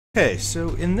Okay,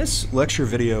 so in this lecture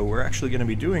video, we're actually going to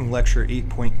be doing lecture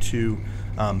 8.2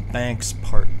 Banks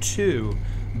Part 2,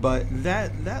 but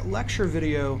that lecture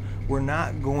video we're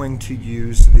not going to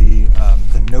use the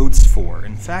notes for.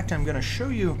 In fact, I'm going to show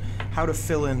you how to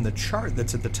fill in the chart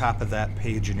that's at the top of that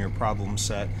page in your problem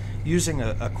set using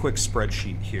a quick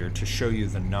spreadsheet here to show you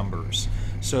the numbers.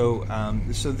 So,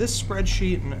 so this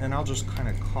spreadsheet, and I'll just kind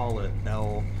of call it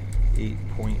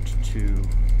L8.2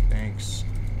 Banks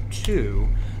 2.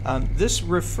 This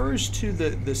refers to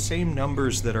the same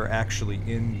numbers that are actually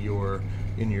in your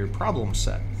problem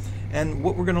set. And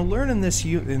what we're going to learn in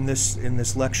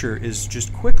this lecture is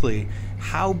just quickly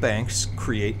how banks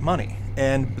create money.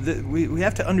 And we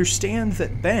have to understand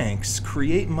that banks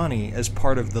create money as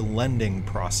part of the lending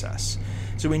process.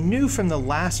 So we knew from the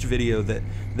last video that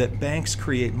banks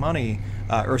create money,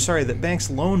 that banks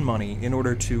loan money in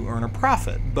order to earn a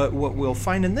profit. But what we'll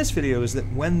find in this video is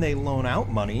that when they loan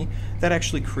out money, that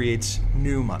actually creates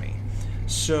new money.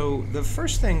 So the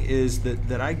first thing is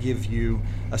that I give you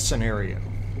a scenario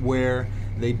where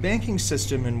the banking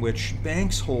system in which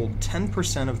banks hold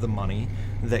 10% of the money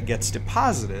that gets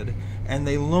deposited and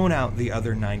they loan out the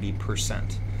other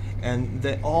 90%. And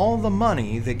that all the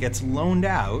money that gets loaned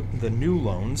out, the new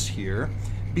loans here,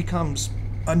 becomes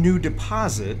a new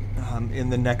deposit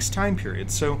in the next time period.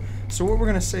 So what we're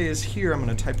going to say is here I'm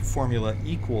going to type a formula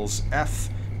equals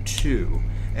F2,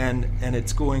 and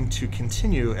it's going to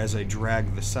continue as I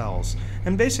drag the cells.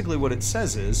 And basically what it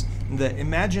says is that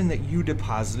imagine that you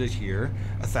deposited here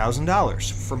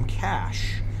 $1,000 from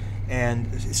cash.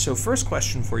 And so first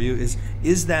question for you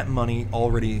is that money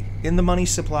already in the money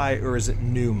supply or is it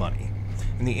new money?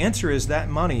 And the answer is that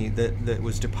money that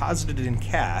was deposited in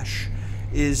cash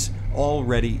is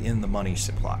already in the money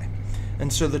supply.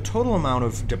 And so the total amount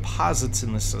of deposits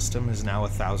in the system is now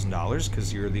 $1,000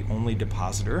 because you're the only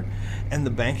depositor, and the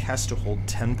bank has to hold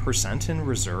 10% in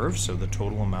reserve, so the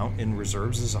total amount in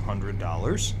reserves is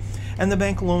 $100, and the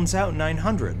bank loans out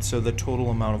 $900, so the total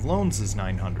amount of loans is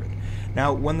 $900.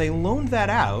 Now, when they loaned that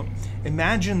out,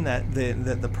 imagine that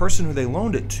the person who they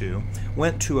loaned it to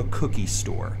went to a cookie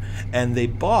store and they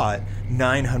bought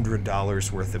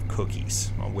 $900 worth of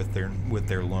cookies with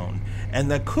their loan. And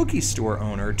the cookie store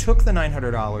owner took the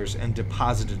 $900 and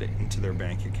deposited it into their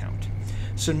bank account.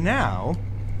 So now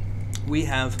we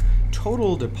have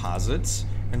total deposits,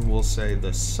 and we'll say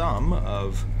the sum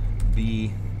of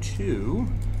B2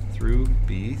 through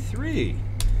B3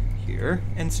 here.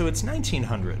 And so it's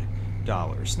 $1,900.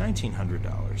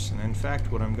 And in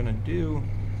fact, what I'm going to do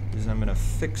is I'm going to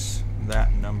fix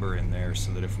that number in there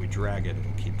so that if we drag it,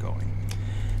 it'll keep going.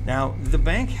 Now, the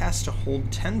bank has to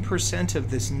hold 10% of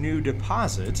this new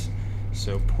deposit,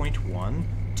 so 0.1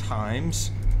 times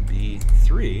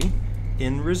B3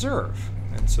 in reserve.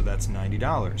 And so that's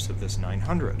 $90 of this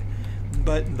 900.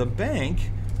 But the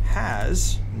bank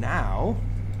has now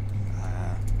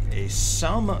a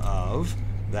sum of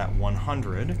that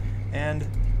 100 and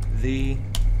the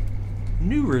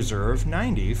new reserve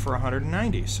 90 for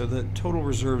 190. So the total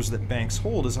reserves that banks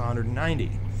hold is 190.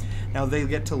 Now they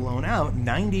get to loan out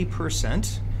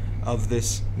 90% of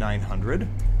this 900,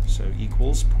 so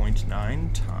equals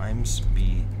 0.9 times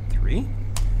B3,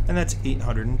 and that's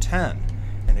 810.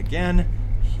 And again,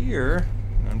 here,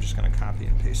 I'm just going to copy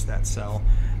and paste that cell,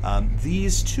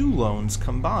 these two loans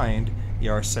combined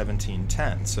are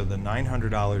 1710. So the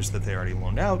 $900 that they already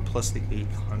loaned out plus the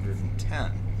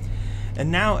 810. And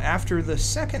now, after the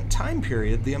second time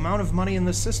period, the amount of money in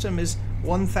the system is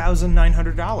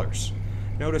 $1,900.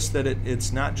 Notice that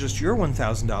it's not just your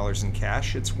 $1,000 in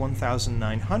cash, it's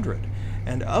 $1,900.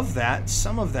 And of that,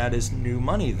 some of that is new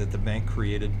money that the bank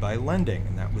created by lending,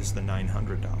 and that was the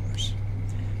 $900.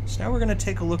 So now we're going to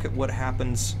take a look at what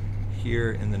happens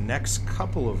here in the next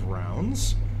couple of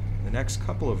rounds.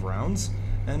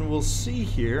 And we'll see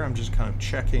here, I'm just kind of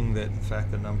checking that, in fact,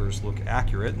 the numbers look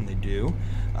accurate, and they do.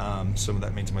 So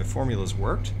that means my formula's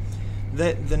worked.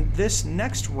 This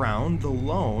next round, the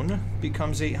loan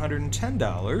becomes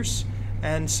 $810,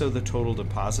 and so the total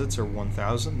deposits are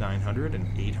 $1,900 and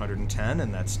 $810,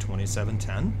 and that's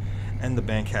 $2,710. And the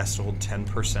bank has to hold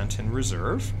 10% in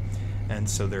reserve, and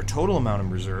so their total amount in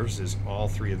reserves is all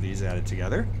three of these added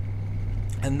together.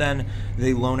 And then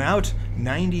they loan out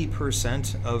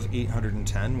 90% of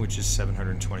 810, which is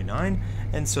 729,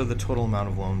 and so the total amount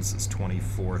of loans is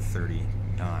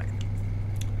 2439.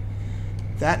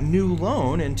 That new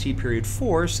loan in T period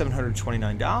 4,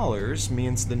 $729,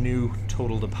 means the new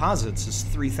total deposits is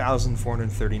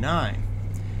 $3,439.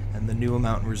 And the new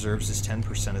amount in reserves is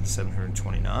 10% of the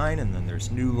 729, and then there's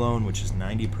new loan, which is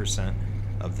 90%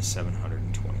 of the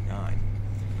 729.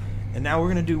 And now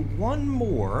we're going to do one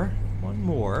more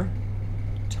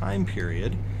time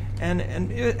period.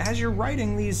 And as you're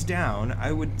writing these down,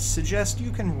 I would suggest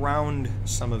you can round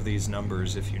some of these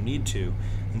numbers if you need to.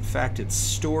 In fact, it's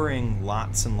storing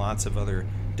lots and lots of other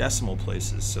decimal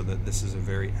places so that this is a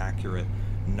very accurate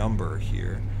number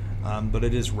here. But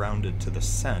it is rounded to the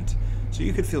cent. So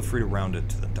you could feel free to round it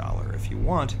to the dollar if you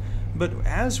want. But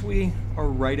as we are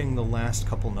writing the last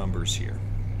couple numbers here,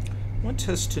 I want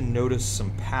us to notice some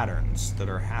patterns that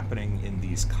are happening in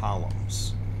these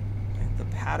columns. The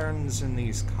patterns in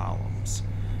these columns.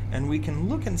 And we can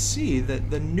look and see that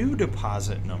the new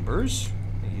deposit numbers,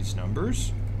 these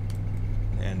numbers,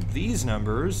 and these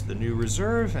numbers, the new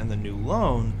reserve and the new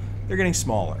loan, they're getting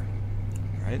smaller.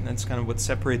 Right? And that's kind of what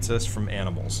separates us from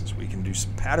animals, is we can do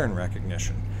some pattern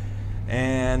recognition.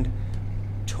 And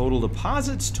total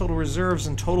deposits, total reserves,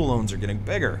 and total loans are getting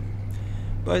bigger.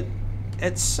 But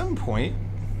at some point,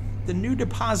 the new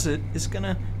deposit is going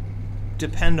to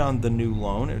depend on the new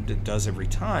loan. It does every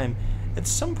time. At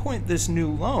some point, this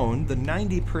new loan, the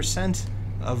 90%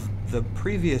 of the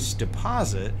previous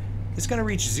deposit, is going to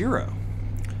reach zero.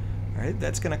 Right?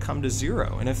 That's going to come to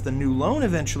zero. And if the new loan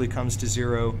eventually comes to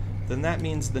zero, then that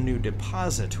means the new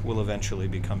deposit will eventually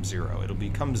become zero. It'll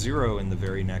become zero in the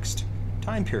very next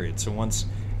time period. So once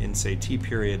in, say, t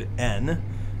period n,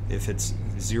 if it's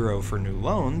zero for new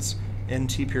loans, in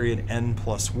t period n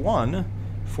plus 1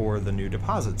 for the new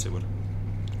deposits, it would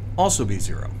also be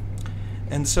zero.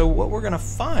 And so what we're going to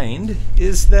find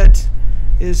is that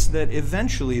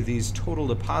eventually these total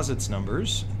deposits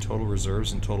numbers, total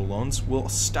reserves and total loans, will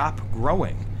stop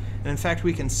growing. And in fact,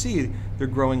 we can see they're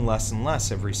growing less and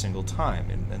less every single time.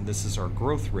 And this is our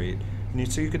growth rate. And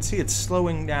so you can see it's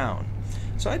slowing down.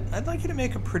 So I'd like you to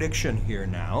make a prediction here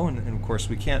now. And of course,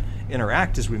 we can't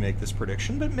interact as we make this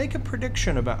prediction, but make a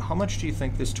prediction about how much do you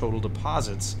think this total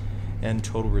deposits and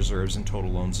total reserves and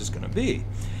total loans is going to be.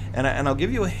 And I'll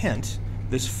give you a hint.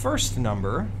 This first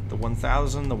number, the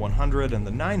 1,000, the 100, and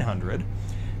the 900,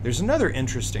 there's another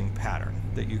interesting pattern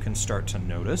that you can start to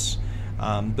notice.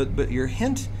 But your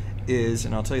hint is,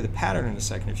 and I'll tell you the pattern in a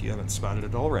second if you haven't spotted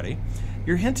it already,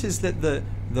 your hint is that the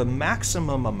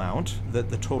maximum amount that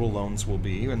the total loans will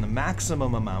be and the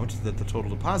maximum amount that the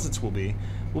total deposits will be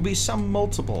some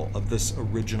multiple of this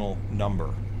original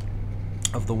number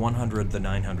of the 100, the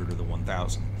 900, or the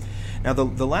 1,000. Now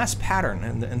the last pattern,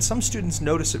 and some students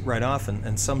notice it right off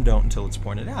and some don't until it's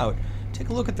pointed out, take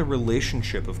a look at the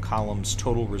relationship of columns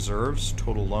total reserves,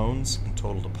 total loans, and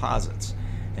total deposits.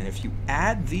 And if you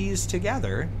add these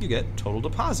together, you get total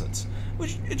deposits,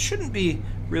 which it shouldn't be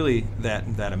really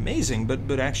that amazing,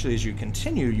 but actually as you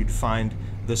continue, you'd find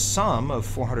the sum of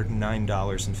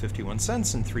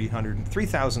 $409.51 and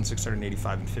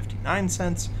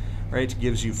 $3,685.59, right,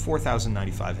 gives you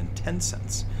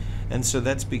 $4,095.10. And so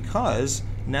that's because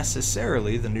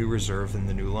necessarily the new reserve and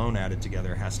the new loan added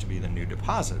together has to be the new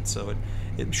deposit. So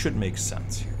it should make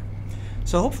sense here.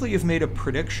 So hopefully you've made a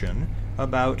prediction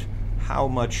about how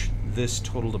much this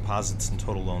total deposits and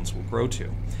total loans will grow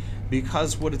to.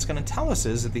 Because what it's going to tell us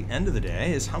is, at the end of the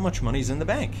day, is how much money is in the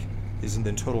bank, is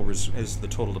the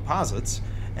total deposits,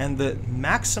 and the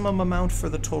maximum amount for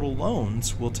the total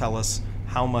loans will tell us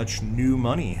how much new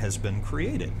money has been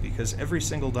created, because every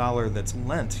single dollar that's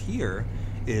lent here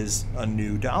is a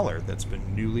new dollar that's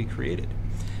been newly created.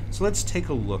 So let's take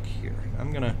a look here.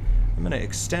 I'm gonna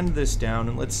extend this down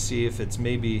and let's see if it's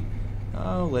maybe,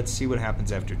 let's see what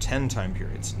happens after 10 time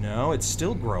periods. No, it's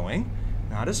still growing,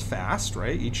 not as fast,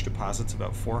 right? Each deposit's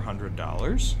about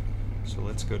 $400. So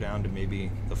let's go down to maybe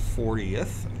the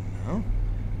 40th. No.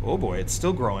 Oh boy, it's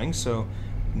still growing. So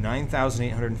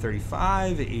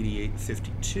 9,835,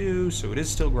 88.52, so it is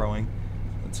still growing.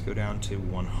 Let's go down to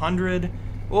 100.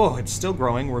 Oh, it's still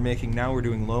growing. We're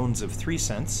doing loans of 3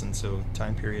 cents, and so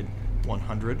time period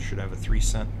 100 should have a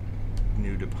 3-cent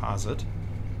new deposit.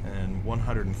 And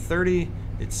 130,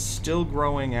 it's still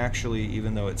growing actually,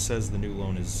 even though it says the new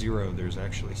loan is 0, there's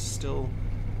actually still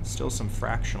some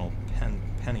fractional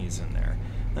pennies in there.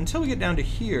 Until we get down to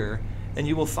here, and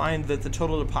you will find that the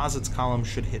total deposits column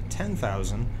should hit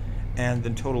 10,000, and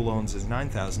then total loans is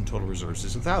 9,000, total reserves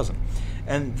is 1,000.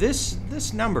 And this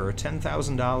number,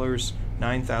 $10,000,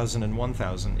 9,000, and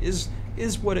 1,000,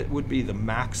 is what it would be the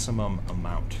maximum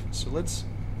amount. So let's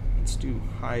do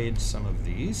hide some of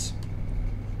these,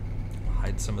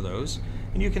 hide some of those,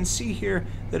 and you can see here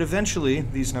that eventually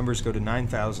these numbers go to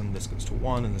 9,000, this goes to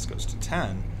 1, and this goes to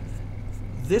 10.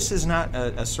 This is not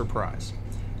a surprise.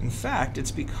 In fact,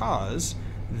 it's because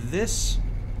this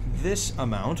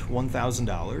amount,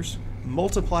 $1,000,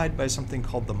 multiplied by something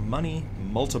called the money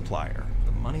multiplier.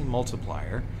 The money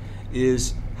multiplier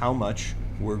is how much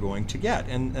we're going to get.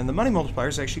 And the money multiplier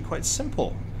is actually quite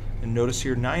simple. And notice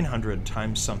here 900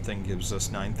 times something gives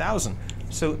us 9,000.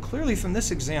 So clearly from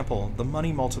this example, the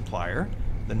money multiplier,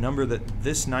 the number that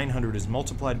this 900 is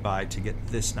multiplied by to get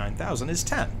this 9,000 is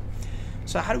 10.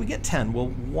 So how do we get 10? Well,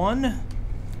 1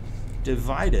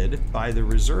 divided by the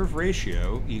reserve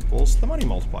ratio equals the money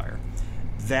multiplier.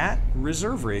 That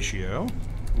reserve ratio,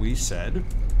 we said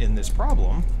in this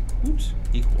problem,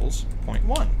 equals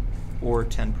 0.1, or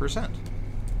 10%,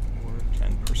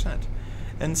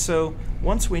 And so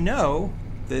once we know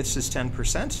this is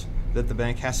 10%, that the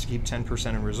bank has to keep 10%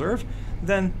 in reserve,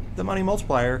 then the money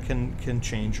multiplier can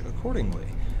change accordingly.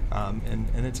 And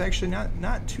it's actually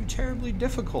not too terribly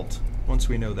difficult once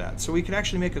we know that. So we could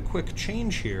actually make a quick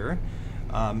change here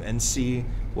and see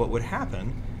what would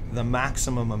happen. The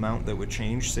maximum amount that would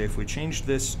change, say if we changed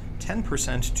this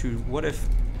 10% to what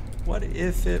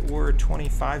if it were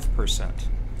 25%?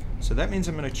 So that means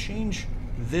I'm going to change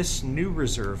this new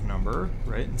reserve number,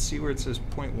 right, and see where it says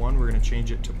 0.1, we're going to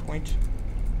change it to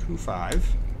 0.25,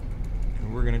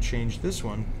 and we're going to change this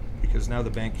one because now the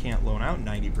bank can't loan out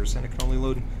 90%, it can only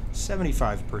loan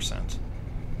 75%.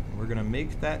 And we're going to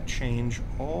make that change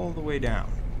all the way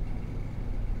down.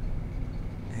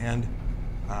 And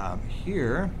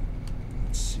here,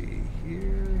 let's see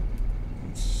here,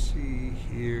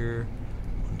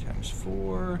 1 times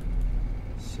 4,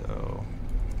 so,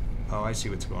 oh, I see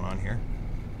what's going on here.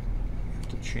 We have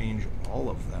to change all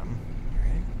of them,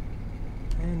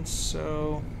 right? And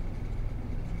so,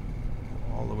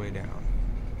 all the way down,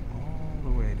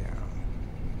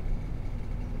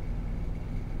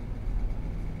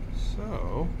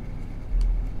 So,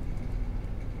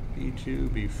 B2,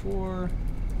 B4,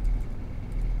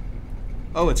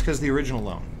 oh, it's because the original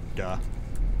loan, duh.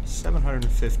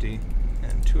 750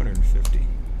 and 250.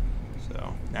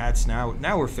 So that's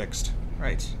now we're fixed.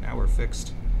 Right, now we're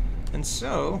fixed. And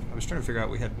so I was trying to figure out,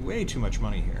 we had way too much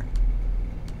money here.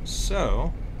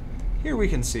 So here we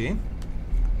can see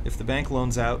if the bank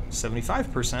loans out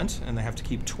 75% and they have to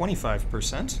keep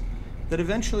 25%, that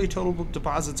eventually total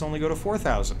deposits only go to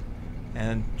 4,000.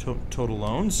 And total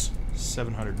loans,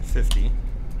 750,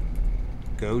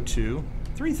 go to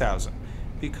 3,000.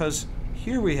 Because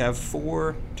here we have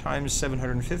 4 times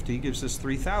 750 gives us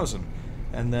 3,000.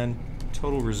 And then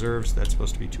total reserves, that's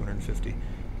supposed to be 250.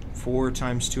 4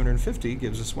 times 250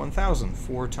 gives us 1,000.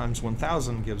 4 times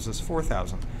 1,000 gives us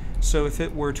 4,000. So if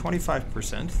it were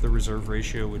 25%, the reserve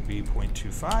ratio would be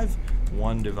 0.25.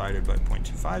 1 divided by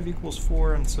 0.25 equals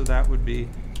 4, and so that would be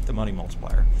the money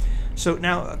multiplier. So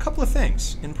now a couple of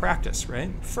things in practice,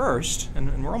 right? First,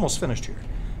 and we're almost finished here.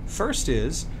 First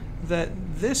is that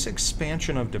this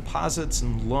expansion of deposits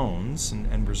and loans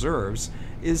and reserves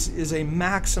is a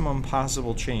maximum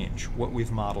possible change, what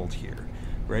we've modeled here,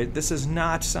 right? This is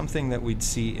not something that we'd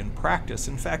see in practice.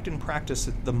 In fact, in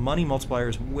practice, the money multiplier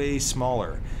is way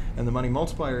smaller, and the money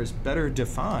multiplier is better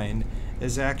defined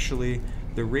as actually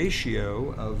the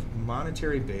ratio of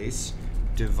monetary base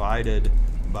divided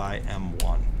by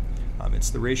M1.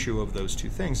 It's the ratio of those two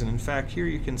things, and in fact, here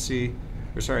you can see,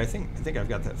 or sorry, I think I've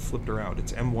got that flipped around.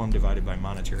 It's M1 divided by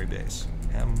monetary base.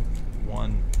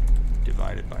 M1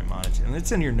 divided by monetary, and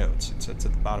it's in your notes. It's at the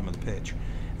bottom of the page.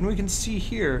 And we can see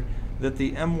here that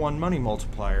the M1 money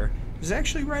multiplier is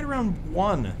actually right around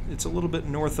 1. It's a little bit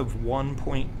north of 1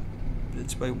 point,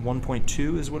 it's by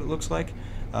 1.2 is what it looks like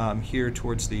here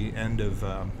towards the end of,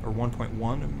 or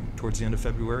 1.1 towards the end of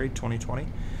February 2020.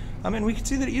 And we can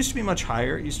see that it used to be much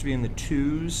higher. It used to be in the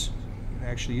 2s. It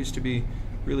actually used to be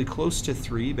really close to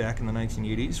 3 back in the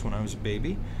 1980s when I was a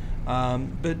baby.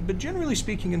 But generally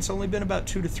speaking, it's only been about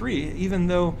 2 to 3, even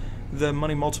though the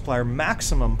money multiplier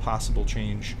maximum possible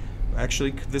change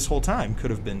actually this whole time could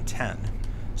have been 10.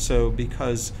 So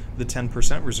because the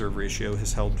 10% reserve ratio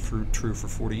has held true for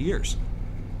 40 years.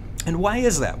 And why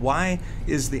is that? Why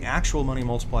is the actual money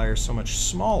multiplier so much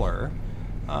smaller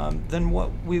than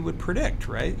what we would predict,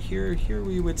 right? Here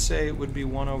we would say it would be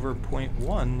 1 over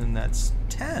 0.1, and that's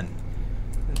 10.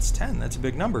 That's 10. That's a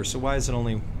big number. So why is it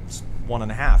only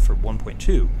 1.5 or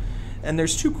 1.2? And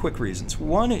there's two quick reasons.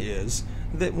 One is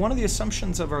that one of the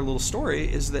assumptions of our little story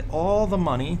is that all the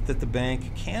money that the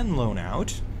bank can loan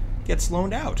out gets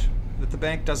loaned out, that the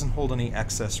bank doesn't hold any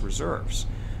excess reserves.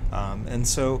 And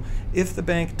so if the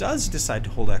bank does decide to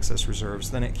hold excess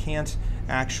reserves, then it can't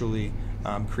actually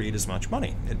create as much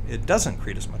money. It doesn't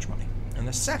create as much money. And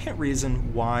the second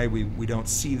reason why we don't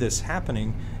see this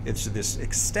happening to this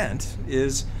extent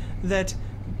is that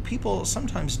people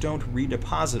sometimes don't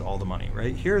redeposit all the money,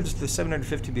 right? Here's the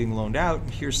 $750 being loaned out,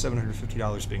 here's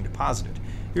 $750 being deposited.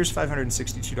 Here's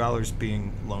 $562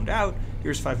 being loaned out,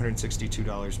 here's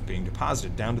 $562 being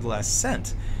deposited, down to the last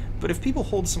cent. But if people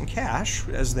hold some cash,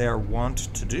 as they are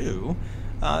wont to do,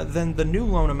 then the new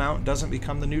loan amount doesn't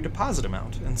become the new deposit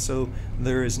amount. And so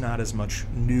there is not as much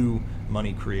new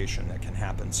money creation that can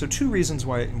happen. So two reasons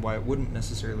why it wouldn't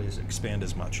necessarily expand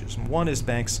as much is, one is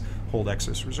banks hold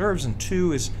excess reserves, and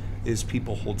two is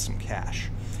people hold some cash.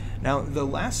 Now, the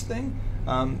last thing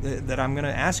that I'm going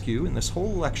to ask you in this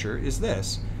whole lecture is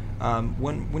this.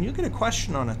 When you get a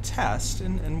question on a test,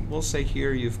 and we'll say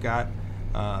here you've got,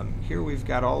 here we've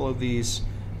got all of these,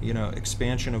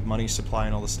 expansion of money supply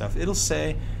and all this stuff, it'll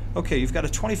say, okay, you've got a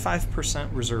 25%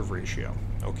 reserve ratio.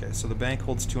 Okay, so the bank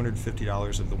holds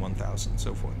 $250 of the 1,000,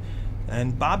 so forth.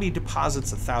 And Bobby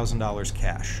deposits $1,000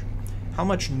 cash. How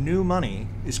much new money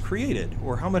is created,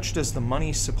 or how much does the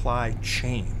money supply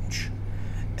change?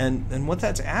 And what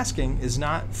that's asking is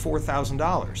not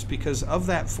 $4,000, because of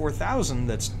that $4,000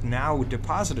 that's now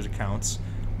deposited accounts,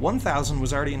 $1,000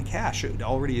 was already in cash. It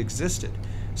already existed.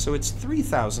 So it's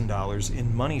 $3,000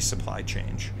 in money supply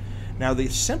change. Now, the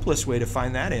simplest way to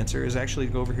find that answer is actually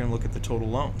to go over here and look at the total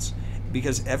loans,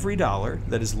 because every dollar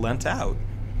that is lent out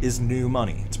is new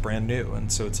money. It's brand new,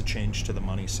 and so it's a change to the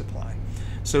money supply.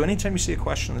 So anytime you see a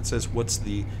question that says, what's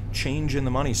the change in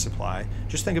the money supply,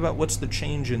 just think about what's the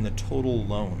change in the total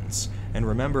loans. And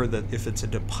remember that if it's a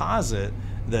deposit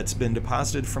that's been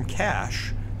deposited from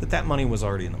cash, that money was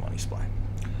already in the money supply.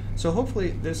 So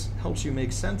hopefully this helps you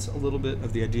make sense a little bit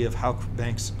of the idea of how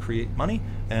banks create money,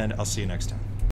 and I'll see you next time.